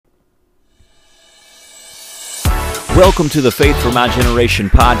Welcome to the Faith for My Generation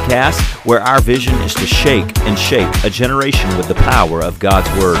podcast, where our vision is to shake and shape a generation with the power of God's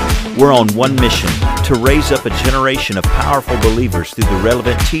Word. We're on one mission, to raise up a generation of powerful believers through the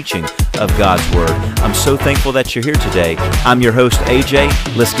relevant teaching of God's Word. I'm so thankful that you're here today. I'm your host,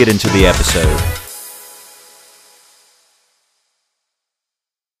 AJ. Let's get into the episode.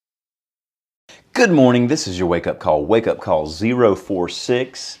 Good morning. This is your wake-up call. Wake-up call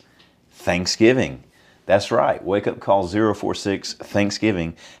 046, Thanksgiving. That's right. Wake-up call 046,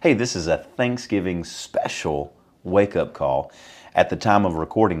 Thanksgiving. Hey, this is a Thanksgiving special wake-up call. At the time of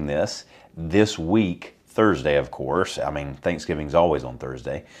recording this week, Thursday, of course. I mean, Thanksgiving's always on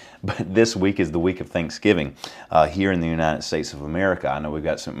Thursday. But this week is the week of Thanksgiving here in the United States of America. I know we've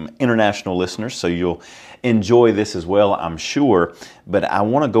got some international listeners, so you'll enjoy this as well, I'm sure. But I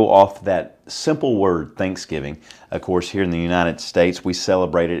want to go off that simple word, Thanksgiving. Of course, here in the United States, we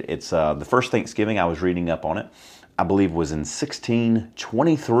celebrate it. It's the first Thanksgiving, I was reading up on it, I believe was in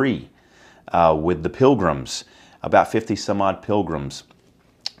 1623 with the Pilgrims, about 50 some odd Pilgrims,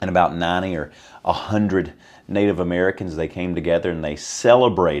 and about 90 or 100 Native Americans. They came together and they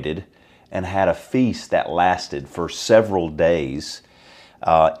celebrated and had a feast that lasted for several days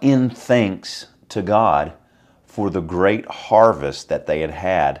in thanks to God for the great harvest that they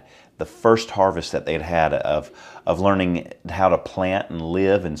had, the first harvest that they had of learning how to plant and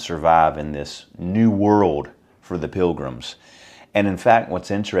live and survive in this new world for the Pilgrims. And in fact,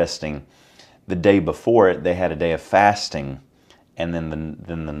 what's interesting, the day before it, they had a day of fasting. And then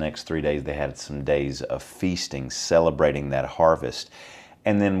the next 3 days, they had some days of feasting, celebrating that harvest.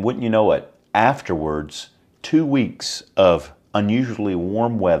 And then, wouldn't you know it, afterwards, 2 weeks of unusually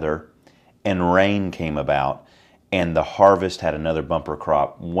warm weather and rain came about, and the harvest had another bumper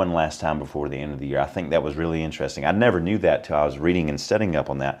crop one last time before the end of the year. I think that was really interesting. I never knew that till I was reading and studying up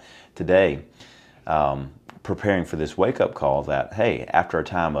on that today, preparing for this wake-up call, that, hey, after a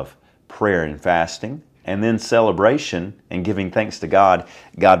time of prayer and fasting, and then celebration and giving thanks to God,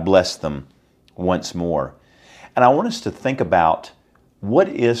 God blessed them once more. And I want us to think about, what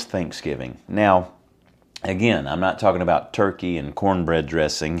is Thanksgiving? Now, again, I'm not talking about turkey and cornbread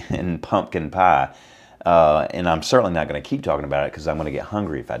dressing and pumpkin pie, and I'm certainly not going to keep talking about it because I'm going to get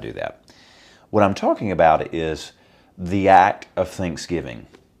hungry if I do that. What I'm talking about is the act of thanksgiving.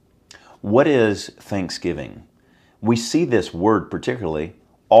 What is Thanksgiving? We see this word particularly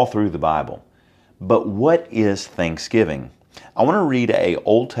all through the Bible. But what is Thanksgiving? I want to read an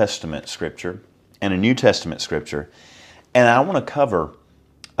Old Testament scripture and a New Testament scripture, and I want to cover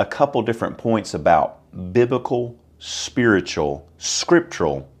a couple different points about biblical, spiritual,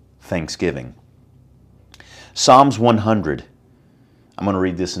 scriptural Thanksgiving. Psalms 100. I'm going to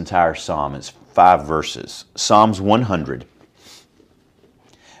read this entire psalm. It's 5 verses. Psalms 100.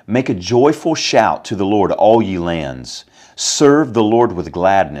 Make a joyful shout to the Lord, all ye lands. Serve the Lord with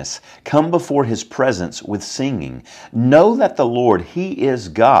gladness. Come before His presence with singing. Know that the Lord, He is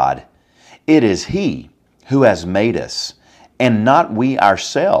God. It is He who has made us, and not we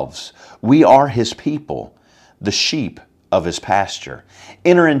ourselves. We are His people, the sheep of His pasture.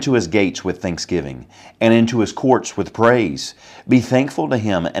 Enter into His gates with thanksgiving, and into His courts with praise. Be thankful to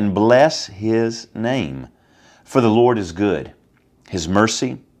Him, and bless His name. For the Lord is good. His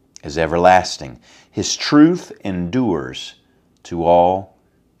mercy is everlasting. His truth endures to all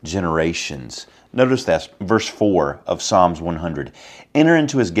generations. Notice that, verse 4 of Psalms 100. Enter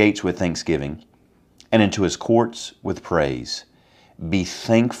into His gates with thanksgiving, and into His courts with praise. Be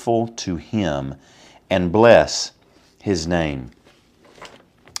thankful to Him, and bless His name.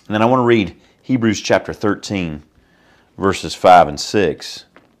 And then I want to read Hebrews chapter 13, verses 5 and 6.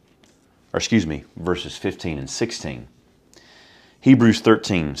 Or excuse me, verses 15 and 16. Hebrews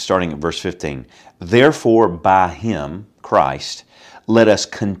 13, starting at verse 15. Therefore, by Him, Christ, let us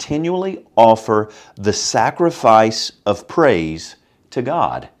continually offer the sacrifice of praise to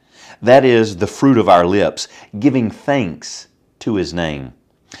God. That is the fruit of our lips, giving thanks to His name.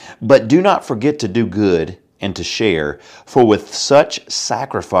 But do not forget to do good and to share, for with such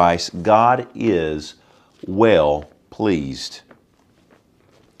sacrifice God is well pleased.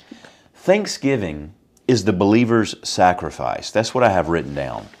 Thanksgiving is the believer's sacrifice. That's what I have written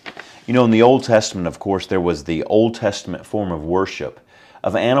down. You know, in the Old Testament, of course, there was the Old Testament form of worship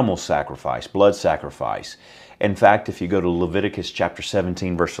of animal sacrifice, blood sacrifice. In fact, if you go to Leviticus chapter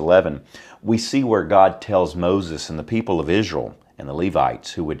 17, verse 11, we see where God tells Moses and the people of Israel and the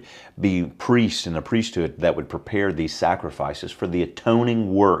Levites, who would be priests in the priesthood that would prepare these sacrifices for the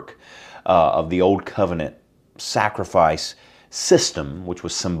atoning work of the Old Covenant sacrifice system, which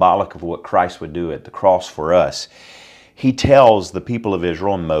was symbolic of what Christ would do at the cross for us. He tells the people of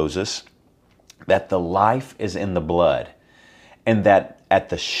Israel and Moses that the life is in the blood, and that at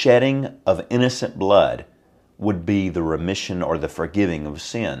the shedding of innocent blood would be the remission or the forgiving of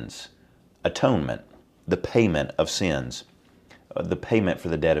sins, atonement, the payment of sins, the payment for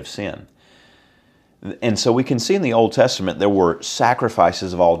the debt of sin. And so we can see in the Old Testament there were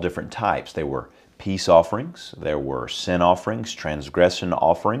sacrifices of all different types. There were peace offerings, there were sin offerings, transgression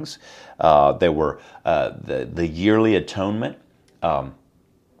offerings, there were the yearly atonement,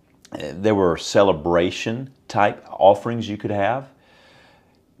 there were celebration type offerings you could have.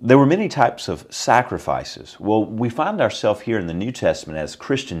 There were many types of sacrifices. Well, we find ourselves here in the New Testament as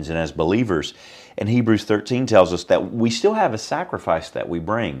Christians and as believers, and Hebrews 13 tells us that we still have a sacrifice that we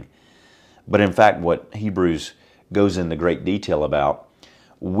bring. But in fact, what Hebrews goes into great detail about,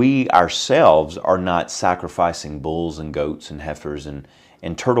 we ourselves are not sacrificing bulls and goats and heifers and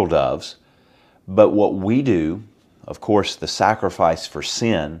turtle doves, but what we do, of course, the sacrifice for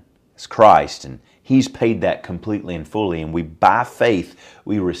sin is Christ, and He's paid that completely and fully, and we, by faith,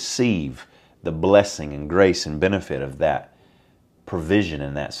 we receive the blessing and grace and benefit of that provision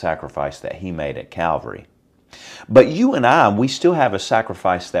and that sacrifice that He made at Calvary. But you and I, we still have a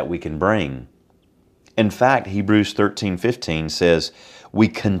sacrifice that we can bring. In fact, Hebrews 13:15 says, we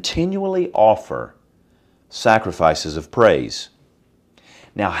continually offer sacrifices of praise.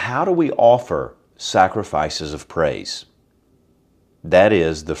 Now, how do we offer sacrifices of praise? That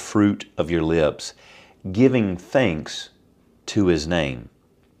is the fruit of your lips, giving thanks to His name.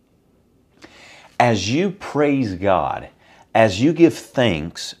 As you praise God, as you give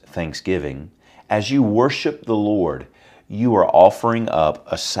thanks, thanksgiving, as you worship the Lord, you are offering up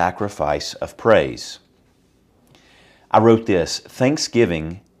a sacrifice of praise. I wrote this,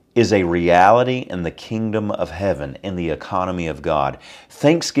 thanksgiving is a reality in the kingdom of heaven, in the economy of God.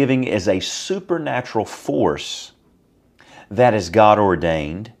 Thanksgiving is a supernatural force that is God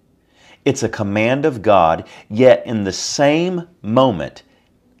ordained. It's a command of God, yet in the same moment,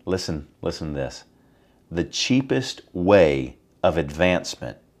 listen to this, the cheapest way of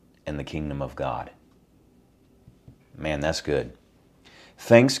advancement in the kingdom of God. Man, that's good.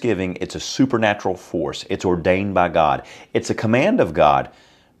 Thanksgiving, it's a supernatural force. It's ordained by God. It's a command of God,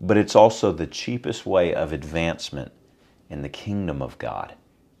 but it's also the cheapest way of advancement in the kingdom of God.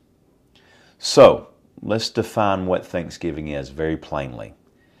 So, let's define what thanksgiving is very plainly.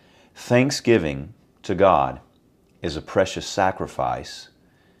 Thanksgiving to God is a precious sacrifice.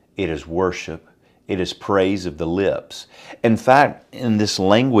 It is worship. It is praise of the lips. In fact, in this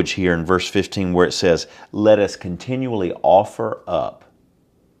language here in verse 15 where it says, let us continually offer up.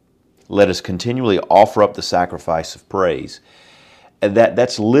 Let us continually offer up the sacrifice of praise. And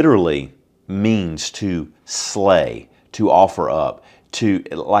that's literally means to slay, to offer up, to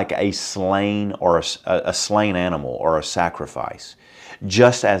like a slain or a slain animal or a sacrifice.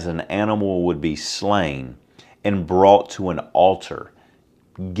 Just as an animal would be slain and brought to an altar,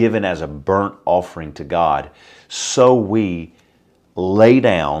 given as a burnt offering to God, so we lay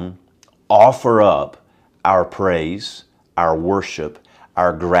down, offer up our praise, our worship,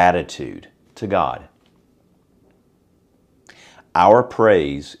 our gratitude to God. Our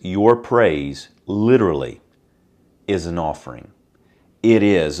praise, your praise, literally is an offering. It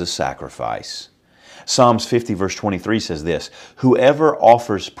is a sacrifice. Psalms 50 verse 23 says this, whoever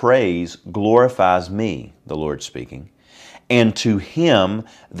offers praise glorifies me, the Lord speaking, and to him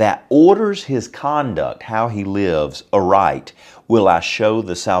that orders his conduct, how he lives aright, will I show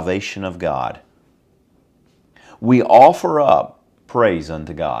the salvation of God. We offer up praise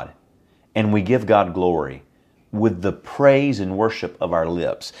unto God, and we give God glory with the praise and worship of our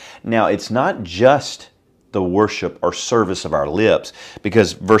lips. Now, it's not just the worship or service of our lips,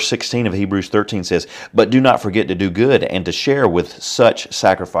 because verse 16 of Hebrews 13 says, but do not forget to do good and to share with such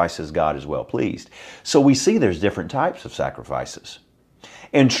sacrifices God is well pleased. So we see there's different types of sacrifices.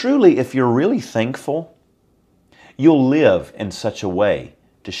 And truly, if you're really thankful, you'll live in such a way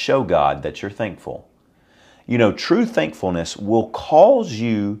to show God that you're thankful. You know, true thankfulness will cause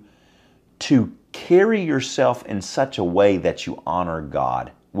you to carry yourself in such a way that you honor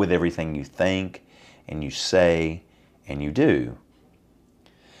God with everything you think and you say and you do.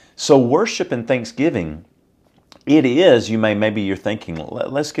 So worship and thanksgiving, it is, maybe you're thinking,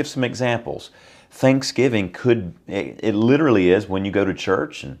 let's give some examples. Thanksgiving it literally is when you go to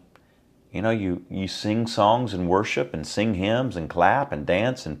church and you sing songs and worship and sing hymns and clap and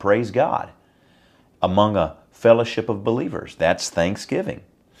dance and praise God among a fellowship of believers. That's Thanksgiving.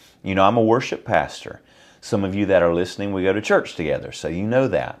 I'm a worship pastor. Some of you that are listening, we go to church together, so you know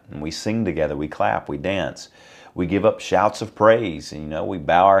that. And we sing together, we clap, we dance. We give up shouts of praise, and we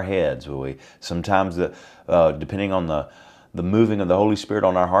bow our heads. Sometimes, depending on the moving of the Holy Spirit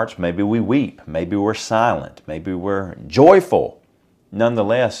on our hearts. Maybe we weep. Maybe we're silent. Maybe we're joyful.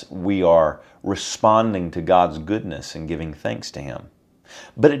 Nonetheless, we are responding to God's goodness and giving thanks to Him.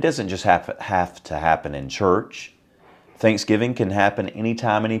 But it doesn't just have to happen in church. Thanksgiving can happen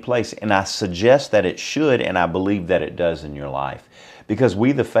anytime, any place. And I suggest that it should, and I believe that it does in your life. Because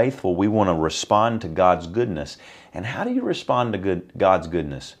we, the faithful, we want to respond to God's goodness. And how do you respond to God's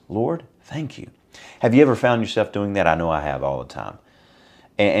goodness? Lord, thank you. Have you ever found yourself doing that? I know I have all the time.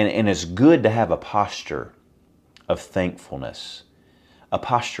 And it's good to have a posture of thankfulness, a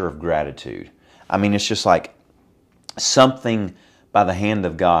posture of gratitude. I mean, it's just like something by the hand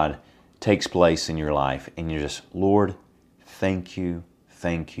of God takes place in your life, and you're just, Lord, thank you,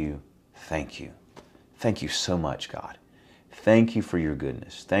 thank you, thank you. Thank you so much, God. Thank you for your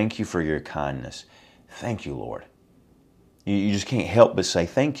goodness. Thank you for your kindness. Thank you, Lord. You just can't help but say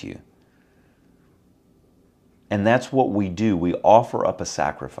thank you. And that's what we do. We offer up a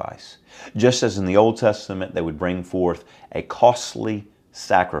sacrifice. Just as in the Old Testament, they would bring forth a costly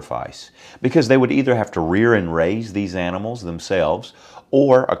sacrifice, because they would either have to rear and raise these animals themselves,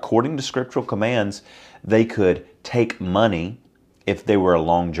 or according to scriptural commands, they could take money if they were a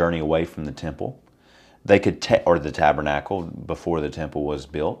long journey away from the temple. They could or the tabernacle before the temple was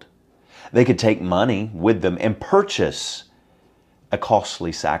built. They could take money with them and purchase a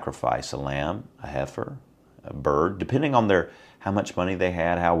costly sacrifice, a lamb, a heifer, a bird, depending on how much money they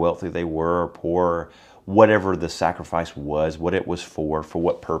had, how wealthy they were, or poor, whatever the sacrifice was, what it was for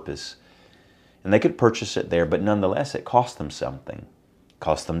what purpose. And they could purchase it there, but nonetheless, it cost them something. It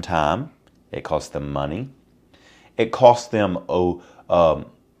cost them time. It cost them money. It cost them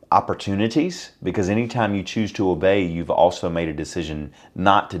opportunities, because anytime you choose to obey, you've also made a decision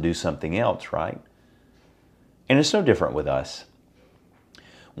not to do something else, right? And it's no different with us.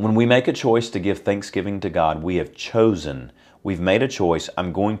 When we make a choice to give thanksgiving to God, we have chosen, we've made a choice,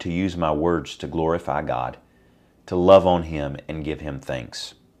 I'm going to use my words to glorify God, to love on Him and give Him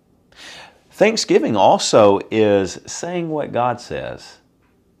thanks. Thanksgiving also is saying what God says.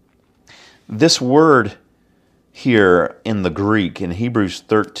 This word here in the Greek, in Hebrews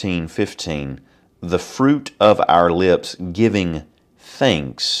 13:15, the fruit of our lips giving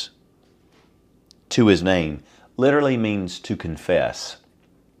thanks to His name, literally means to confess.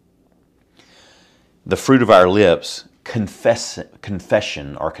 The fruit of our lips,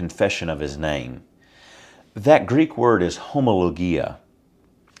 confession or confession of His name. That Greek word is homologia,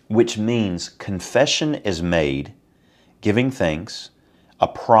 which means confession is made, giving thanks, a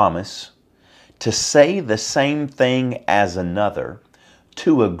promise, to say the same thing as another,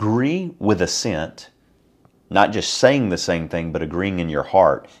 to agree with assent, not just saying the same thing, but agreeing in your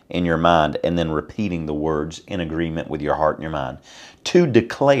heart, in your mind, and then repeating the words in agreement with your heart and your mind. To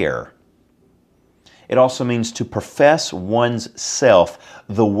declare. It also means to profess one's self,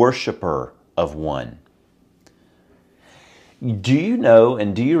 the worshiper of one. Do you know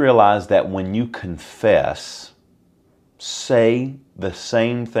and do you realize that when you confess, say the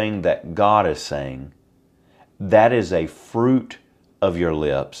same thing that God is saying, that is a fruit of your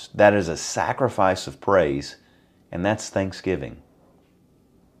lips. That is a sacrifice of praise, and that's thanksgiving.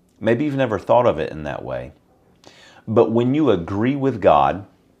 Maybe you've never thought of it in that way. But when you agree with God,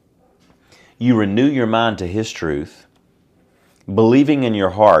 you renew your mind to His truth, believing in your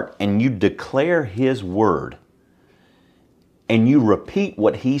heart, and you declare His word, and you repeat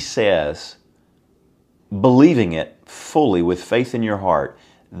what He says, believing it fully with faith in your heart,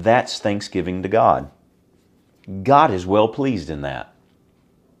 that's thanksgiving to God. God is well pleased in that.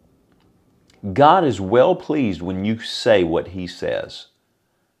 God is well pleased when you say what He says.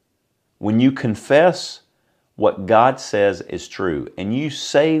 When you confess what God says is true, and you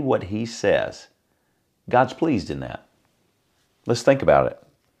say what He says, God's pleased in that. Let's think about it.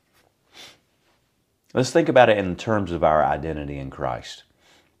 Let's think about it in terms of our identity in Christ.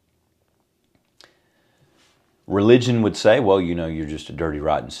 Religion would say, well, you know, you're just a dirty,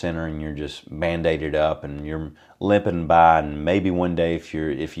 rotten sinner, and you're just band-aided up, and you're limping by, and maybe one day if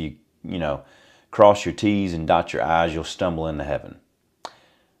you cross your T's and dot your I's, you'll stumble into heaven.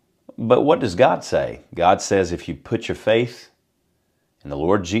 But what does God say? God says if you put your faith in the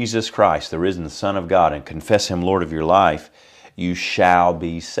Lord Jesus Christ, the risen Son of God, and confess Him Lord of your life, you shall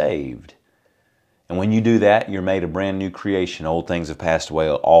be saved. And when you do that, you're made a brand new creation. Old things have passed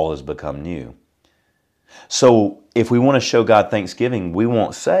away, all has become new. So if we want to show God thanksgiving, we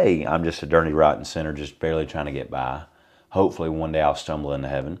won't say, I'm just a dirty, rotten sinner, just barely trying to get by. Hopefully one day I'll stumble into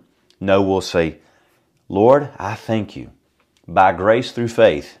heaven. No, we'll say, Lord, I thank you. By grace through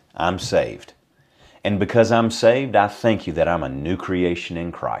faith, I'm saved. And because I'm saved, I thank you that I'm a new creation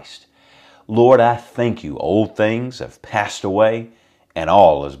in Christ. Lord, I thank you. Old things have passed away and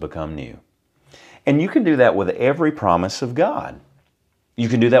all has become new. And you can do that with every promise of God. You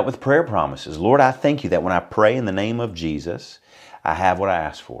can do that with prayer promises. Lord, I thank you that when I pray in the name of Jesus, I have what I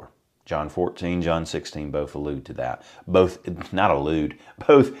ask for. John 14, John 16 both allude to that. Both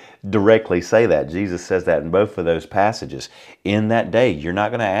directly say that. Jesus says that in both of those passages. In that day, you're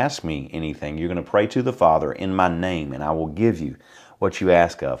not going to ask me anything. You're going to pray to the Father in my name, and I will give you what you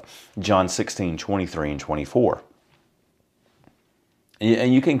ask of. John 16, 23 and 24.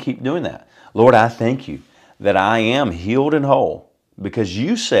 And you can keep doing that. Lord, I thank you that I am healed and whole because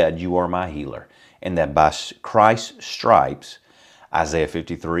you said you are my healer, and that by Christ's stripes, Isaiah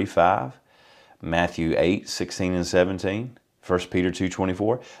 53, 5, Matthew 8, 16 and 17, 1 Peter 2,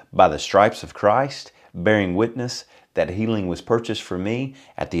 24, by the stripes of Christ, bearing witness that healing was purchased for me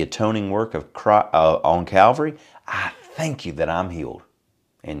at the atoning work of Christ, on Calvary, I thank you that I'm healed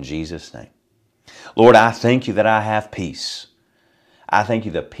in Jesus' name. Lord, I thank you that I have peace. I thank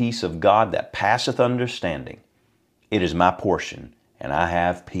you the peace of God that passeth understanding. It is my portion, and I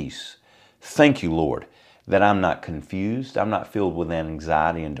have peace. Thank you, Lord, that I'm not confused. I'm not filled with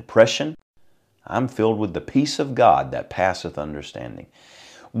anxiety and depression. I'm filled with the peace of God that passeth understanding.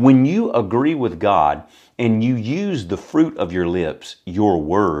 When you agree with God and you use the fruit of your lips, your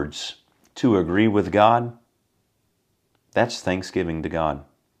words, to agree with God, that's thanksgiving to God.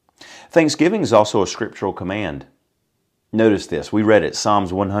 Thanksgiving is also a scriptural command. Notice this. We read it.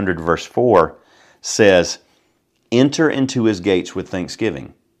 Psalms 100 verse 4 says, enter into his gates with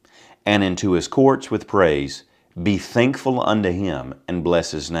thanksgiving, and into his courts with praise. Be thankful unto him, and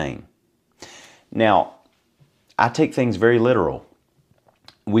bless his name. Now, I take things very literal.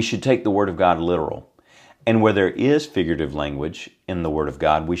 We should take the Word of God literal. And where there is figurative language in the Word of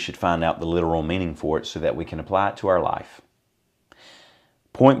God, we should find out the literal meaning for it so that we can apply it to our life.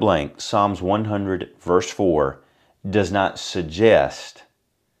 Point blank, Psalms 100 verse 4 does not suggest,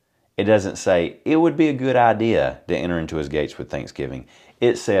 it doesn't say, it would be a good idea to enter into his gates with thanksgiving.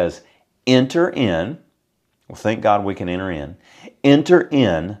 It says, enter in, well, thank God we can enter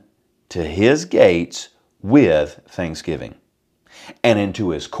in to his gates with thanksgiving, and into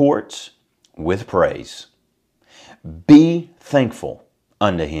his courts with praise. Be thankful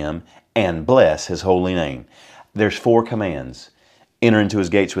unto him and bless his holy name. There's 4 commands. Enter into his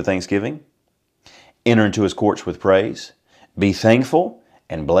gates with thanksgiving, enter into his courts with praise, be thankful,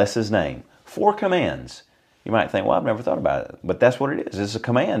 and bless his name. 4 commands. You might think, well, I've never thought about it. But that's what it is. It's a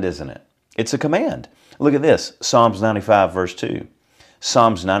command, isn't it? It's a command. Look at this. Psalms 95 verse 2.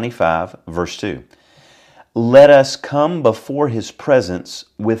 Psalms 95 verse 2. Let us come before his presence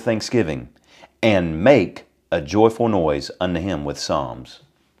with thanksgiving, and make a joyful noise unto him with psalms.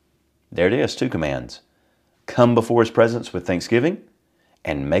 There it is, 2 commands. Come before his presence with thanksgiving,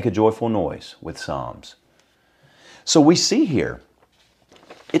 and make a joyful noise with psalms. So we see here,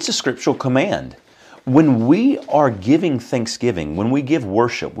 it's a scriptural command. When we are giving thanksgiving, when we give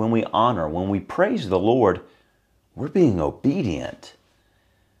worship, when we honor, when we praise the Lord, we're being obedient.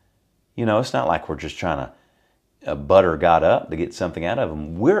 You know, it's not like we're just trying to butter God up to get something out of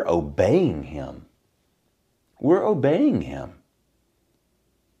him. We're obeying him. We're obeying him.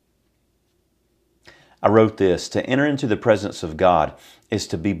 I wrote this, to enter into the presence of God is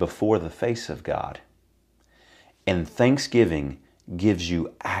to be before the face of God. And thanksgiving gives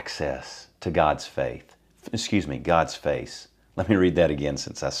you access to God's faith. God's face. Let me read that again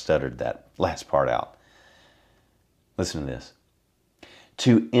since I stuttered that last part out. Listen to this.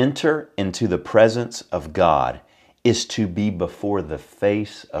 To enter into the presence of God is to be before the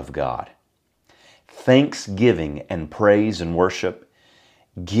face of God. Thanksgiving and praise and worship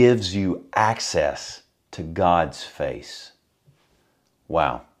gives you access to God's face.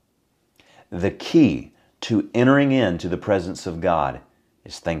 Wow. The key to entering into the presence of God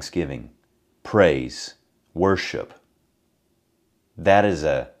is thanksgiving, praise, worship. That is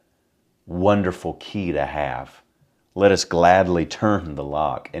a wonderful key to have. Let us gladly turn the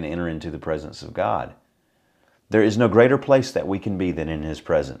lock and enter into the presence of God. There is no greater place that we can be than in his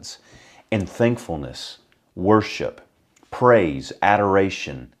presence. And thankfulness, worship, praise,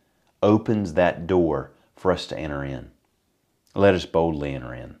 adoration opens that door for us to enter in. Let us boldly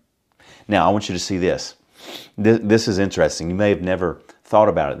enter in. Now, I want you to see this. This is interesting. You may have never thought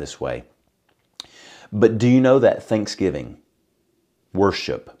about it this way. But do you know that thanksgiving,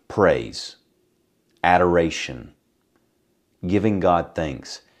 worship, praise, adoration, giving God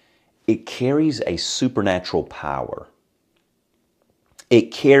thanks, it carries a supernatural power.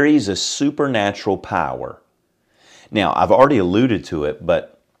 It carries a supernatural power. Now, I've already alluded to it,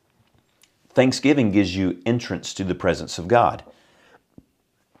 but thanksgiving gives you entrance to the presence of God.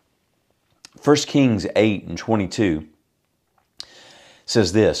 1 Kings 8:22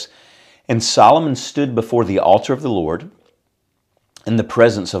 says this, "And Solomon stood before the altar of the Lord in the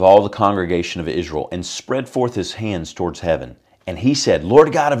presence of all the congregation of Israel and spread forth his hands towards heaven. And he said,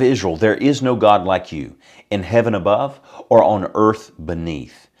 Lord God of Israel, there is no God like you in heaven above or on earth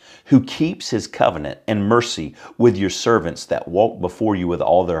beneath, who keeps his covenant and mercy with your servants that walk before you with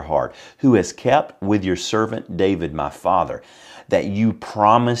all their heart, who has kept with your servant David my father, that you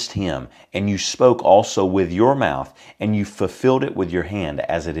promised him, and you spoke also with your mouth, and you fulfilled it with your hand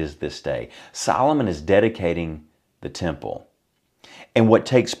as it is this day." Solomon is dedicating the temple. And what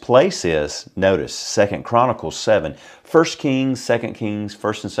takes place is, notice, 2 Chronicles 7, 1 Kings, 2 Kings,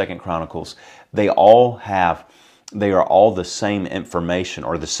 1 and 2 Chronicles, they are all the same information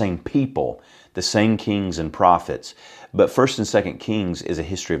or the same people, the same kings and prophets. But 1 and 2 Kings is a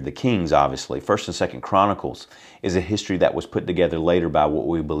history of the kings, obviously. 1 and 2 Chronicles is a history that was put together later by what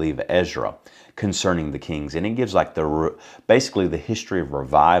we believe Ezra concerning the kings. And it gives like basically the history of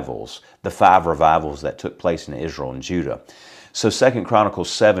revivals, the 5 revivals that took place in Israel and Judah. So 2 Chronicles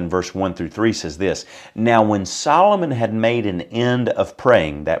 7 verse 1 through 3 says this, "Now when Solomon had made an end of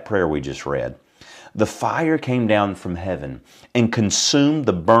praying," that prayer we just read, "the fire came down from heaven and consumed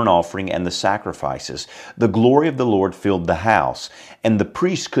the burnt offering and the sacrifices. The glory of the Lord filled the house, and the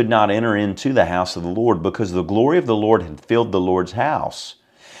priests could not enter into the house of the Lord because the glory of the Lord had filled the Lord's house.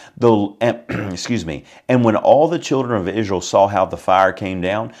 And when all the children of Israel saw how the fire came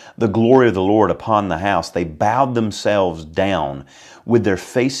down, the glory of the Lord upon the house, they bowed themselves down with their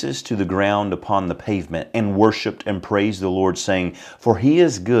faces to the ground upon the pavement and worshiped and praised the Lord, saying, For he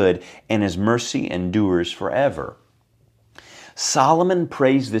is good, and his mercy endures forever." Solomon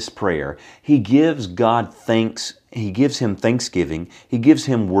prays this prayer. He gives God thanks. He gives him thanksgiving. He gives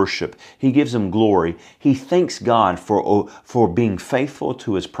him worship. He gives him glory. He thanks God for being faithful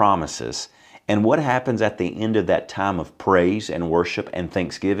to his promises. And what happens at the end of that time of praise and worship and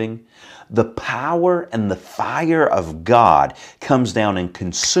thanksgiving? The power and the fire of God comes down and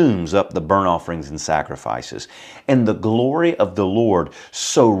consumes up the burnt offerings and sacrifices. And the glory of the Lord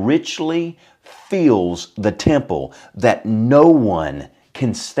so richly fills the temple that no one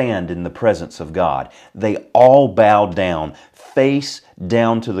can stand in the presence of God. They all bow down, face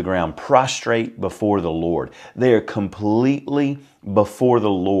down to the ground, prostrate before the Lord. They are completely before the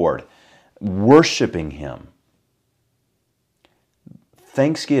Lord, worshiping Him.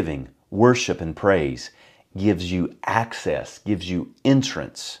 Thanksgiving, worship, and praise gives you access, gives you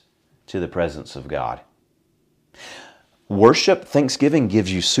entrance to the presence of God. Worship, thanksgiving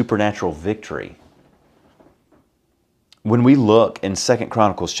gives you supernatural victory. When we look in 2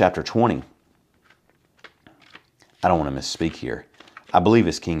 Chronicles chapter 20, I don't want to misspeak here. I believe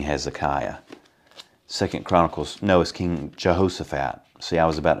it's King Hezekiah. 2 Chronicles, no, it's King Jehoshaphat. See, I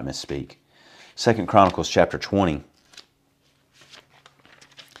was about to misspeak. 2 Chronicles chapter 20,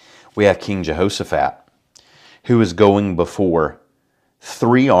 we have King Jehoshaphat, who is going before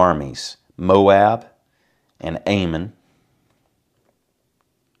 3 armies, Moab and Ammon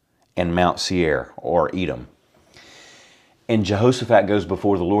and Mount Seir, or Edom. And Jehoshaphat goes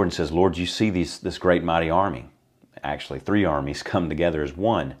before the Lord and says, Lord, you see this great mighty army. Actually, 3 armies come together as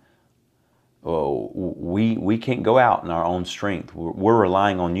one. Oh, we can't go out in our own strength. We're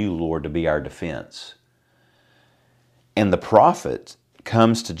relying on you, Lord, to be our defense. And the prophet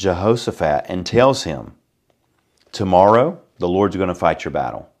comes to Jehoshaphat and tells him, tomorrow the Lord's going to fight your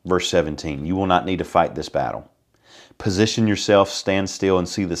battle. Verse 17, you will not need to fight this battle. Position yourself, stand still, and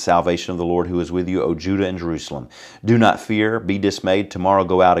see the salvation of the Lord who is with you, O Judah and Jerusalem. Do not fear, be dismayed. Tomorrow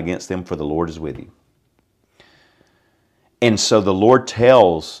go out against them, for the Lord is with you. And so the Lord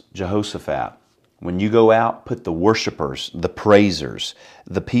tells Jehoshaphat, when you go out, put the worshipers, the praisers,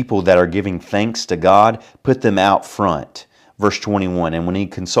 the people that are giving thanks to God, put them out front. Verse 21, and when he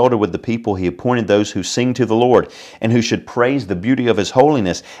consulted with the people, he appointed those who sing to the Lord and who should praise the beauty of His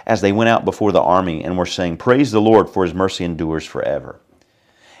holiness as they went out before the army and were saying, Praise the Lord, for His mercy endures forever.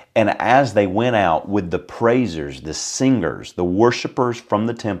 And as they went out with the praisers, the singers, the worshipers from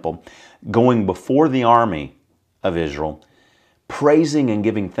the temple, going before the army of Israel, praising and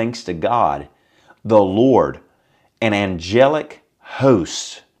giving thanks to God, the Lord, an angelic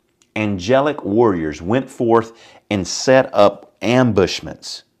host, angelic warriors went forth and set up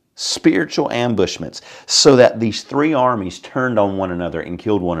ambushments, spiritual ambushments, so that these 3 armies turned on one another and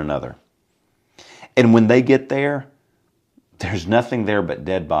killed one another. And when they get there, there's nothing there but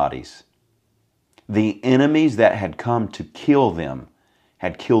dead bodies. The enemies that had come to kill them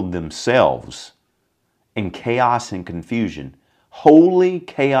had killed themselves in chaos and confusion. Holy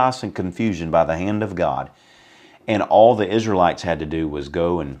chaos and confusion by the hand of God. And all the Israelites had to do was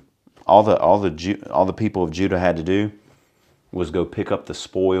go and all the people of Judah had to do was go pick up the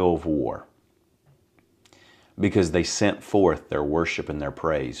spoil of war, because they sent forth their worship and their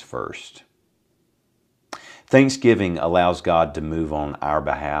praise first. Thanksgiving allows God to move on our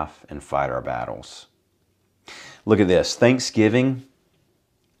behalf and fight our battles. Look at this. Thanksgiving,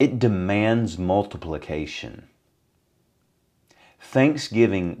 it demands multiplication.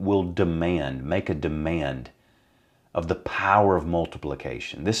 Thanksgiving will make a demand of the power of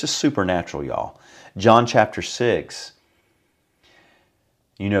multiplication. This is supernatural, y'all. John chapter 6,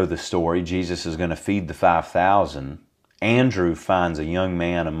 you know the story. Jesus is going to feed the 5,000. Andrew finds a young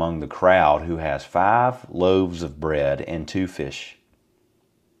man among the crowd who has 5 loaves of bread and 2 fish.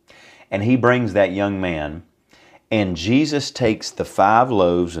 And he brings that young man, and Jesus takes the 5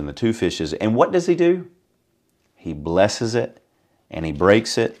 loaves and the 2 fishes, and what does he do? He blesses it, and he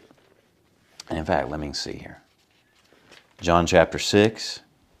breaks it. And in fact, let me see here. John chapter 6,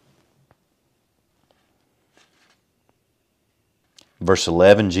 verse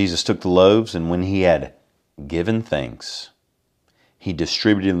 11, Jesus took the loaves, and when he had given thanks, he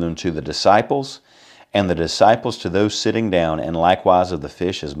distributed them to the disciples, and the disciples to those sitting down, and likewise of the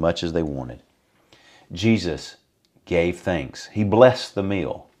fish as much as they wanted. Jesus gave thanks. He blessed the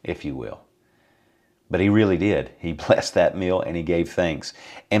meal, if you will. But he really did. He blessed that meal and he gave thanks.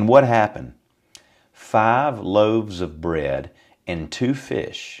 And what happened? 5 loaves of bread and 2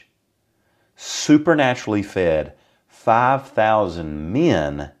 fish supernaturally fed 5,000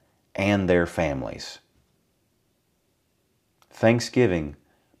 men and their families. Thanksgiving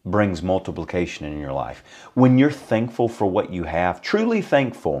brings multiplication in your life. When you're thankful for what you have, truly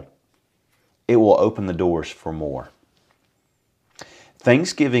thankful, it will open the doors for more.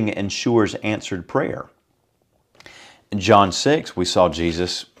 Thanksgiving ensures answered prayer. In John 6, we saw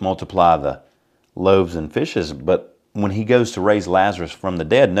Jesus multiply the loaves and fishes, but when he goes to raise Lazarus from the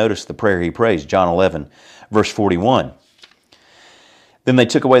dead, notice the prayer he prays, John 11, verse 41. Then they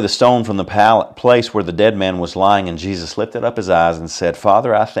took away the stone from the place where the dead man was lying, and Jesus lifted up his eyes and said,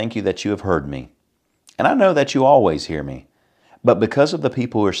 Father, I thank you that you have heard me, and I know that you always hear me. But because of the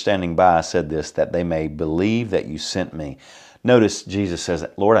people who are standing by, I said this, that they may believe that you sent me. Notice Jesus says,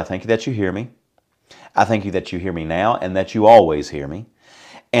 Lord, I thank you that you hear me. I thank you that you hear me now and that you always hear me.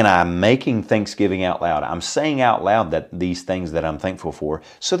 And I'm making thanksgiving out loud. I'm saying out loud that these things that I'm thankful for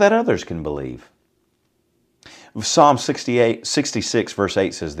so that others can believe. Psalm 66 verse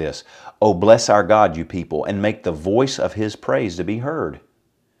 8 says this, Oh, bless our God, you people, and make the voice of his praise to be heard.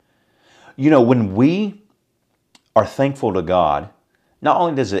 You know, when we are thankful to God, not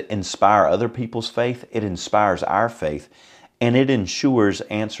only does it inspire other people's faith, it inspires our faith, and it ensures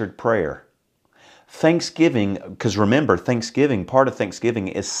answered prayer. Thanksgiving, because remember, part of Thanksgiving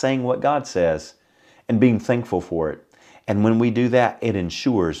is saying what God says and being thankful for it. And when we do that, it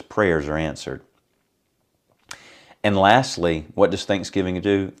ensures prayers are answered. And lastly, what does Thanksgiving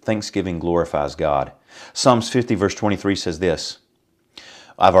do? Thanksgiving glorifies God. Psalms 50 verse 23 says this.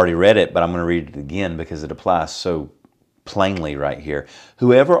 I've already read it, but I'm going to read it again because it applies so plainly right here.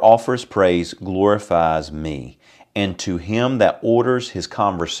 Whoever offers praise glorifies me, and to him that orders his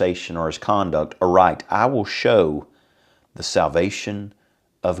conversation or his conduct aright, I will show the salvation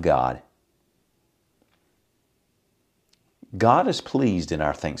of God. God is pleased in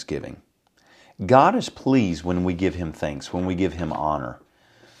our thanksgiving. God is pleased when we give him thanks, when we give him honor.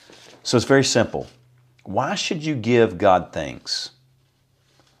 So it's very simple. Why should you give God thanks?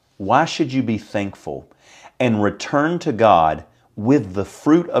 Why should you be thankful and return to God with the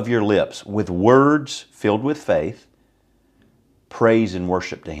fruit of your lips, with words filled with faith, praise and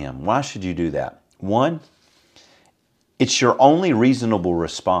worship to him? Why should you do that? One, it's your only reasonable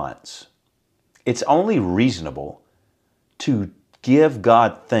response. It's only reasonable to give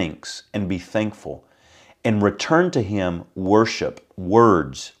God thanks and be thankful and return to him worship,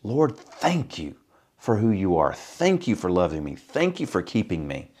 words. Lord, thank you for who you are. Thank you for loving me. Thank you for keeping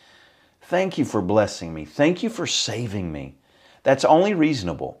me. Thank you for blessing me. Thank you for saving me. That's only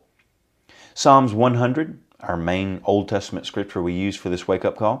reasonable. Psalms 100, our main Old Testament scripture we use for this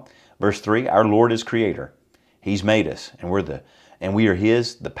wake-up call. Verse 3, our Lord is creator. He's made us, and we are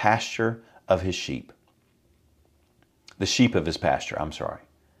his, the pasture of his sheep. The sheep of his pasture,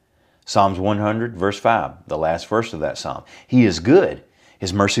 Psalms 100, verse 5, the last verse of that psalm. He is good.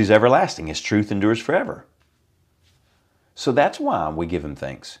 His mercy is everlasting. His truth endures forever. So that's why we give him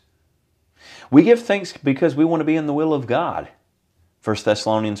thanks. We give thanks because we want to be in the will of God. 1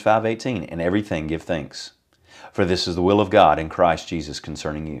 Thessalonians 5:18, in everything give thanks. For this is the will of God in Christ Jesus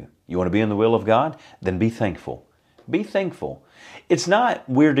concerning you. You want to be in the will of God? Then be thankful. Be thankful. It's not,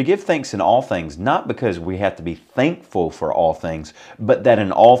 we're to give thanks in all things, not because we have to be thankful for all things, but that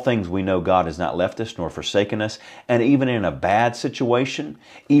in all things we know God has not left us nor forsaken us. And even in a bad situation,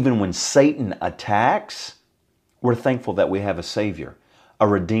 even when Satan attacks, we're thankful that we have a Savior, a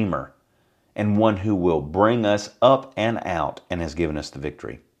Redeemer, and one who will bring us up and out and has given us the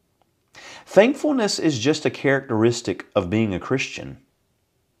victory. Thankfulness is just a characteristic of being a Christian.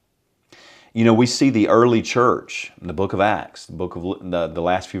 You know, we see the early church in the book of Acts, the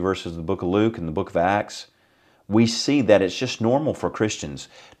last few verses of the book of Luke and the book of Acts. We see that it's just normal for Christians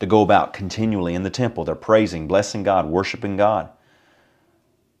to go about continually in the temple. They're praising, blessing God, worshiping God.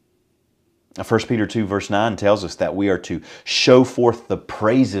 1 Peter 2 verse 9 tells us that we are to show forth the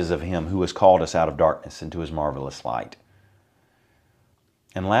praises of Him who has called us out of darkness into His marvelous light.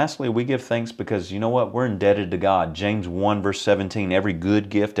 And lastly, we give thanks because, you know what, we're indebted to God. James 1 verse 17, every good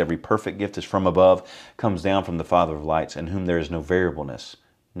gift, every perfect gift is from above, comes down from the Father of lights, in whom there is no variableness,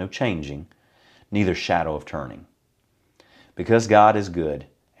 no changing, neither shadow of turning. Because God is good,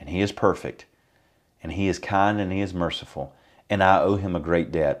 and He is perfect, and He is kind, and He is merciful, and I owe Him a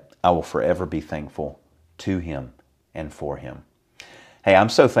great debt, I will forever be thankful to Him and for Him. Hey, I'm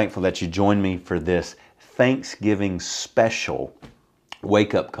so thankful that you joined me for this Thanksgiving special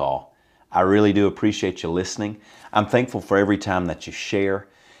wake-up call. I really do appreciate you listening. I'm thankful for every time that you share,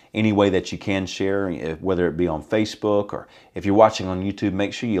 any way that you can share, whether it be on Facebook or if you're watching on YouTube,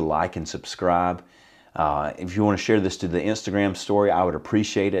 make sure you like and subscribe. If you want to share this to the Instagram story, I would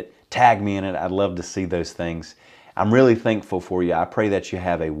appreciate it. Tag me in it. I'd love to see those things. I'm really thankful for you. I pray that you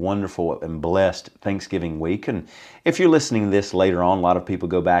have a wonderful and blessed Thanksgiving week. And if you're listening to this later on, a lot of people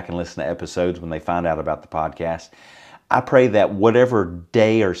go back and listen to episodes when they find out about the podcast. I pray that whatever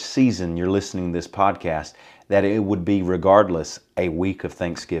day or season you're listening to this podcast, that it would be regardless a week of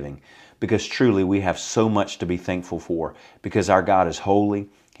Thanksgiving. Because truly we have so much to be thankful for. Because our God is holy,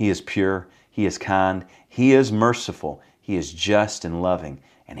 He is pure, He is kind, He is merciful, He is just and loving,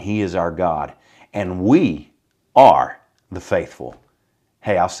 and He is our God. And we are the faithful.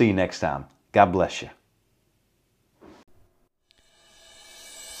 Hey, I'll see you next time. God bless you.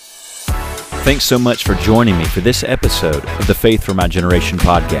 Thanks so much for joining me for this episode of the Faith for My Generation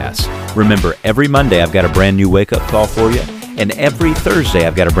podcast. Remember, every Monday I've got a brand new wake-up call for you, and every Thursday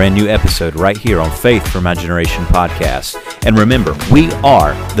I've got a brand new episode right here on Faith for My Generation podcast. And remember, we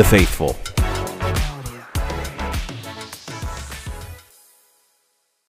are the faithful.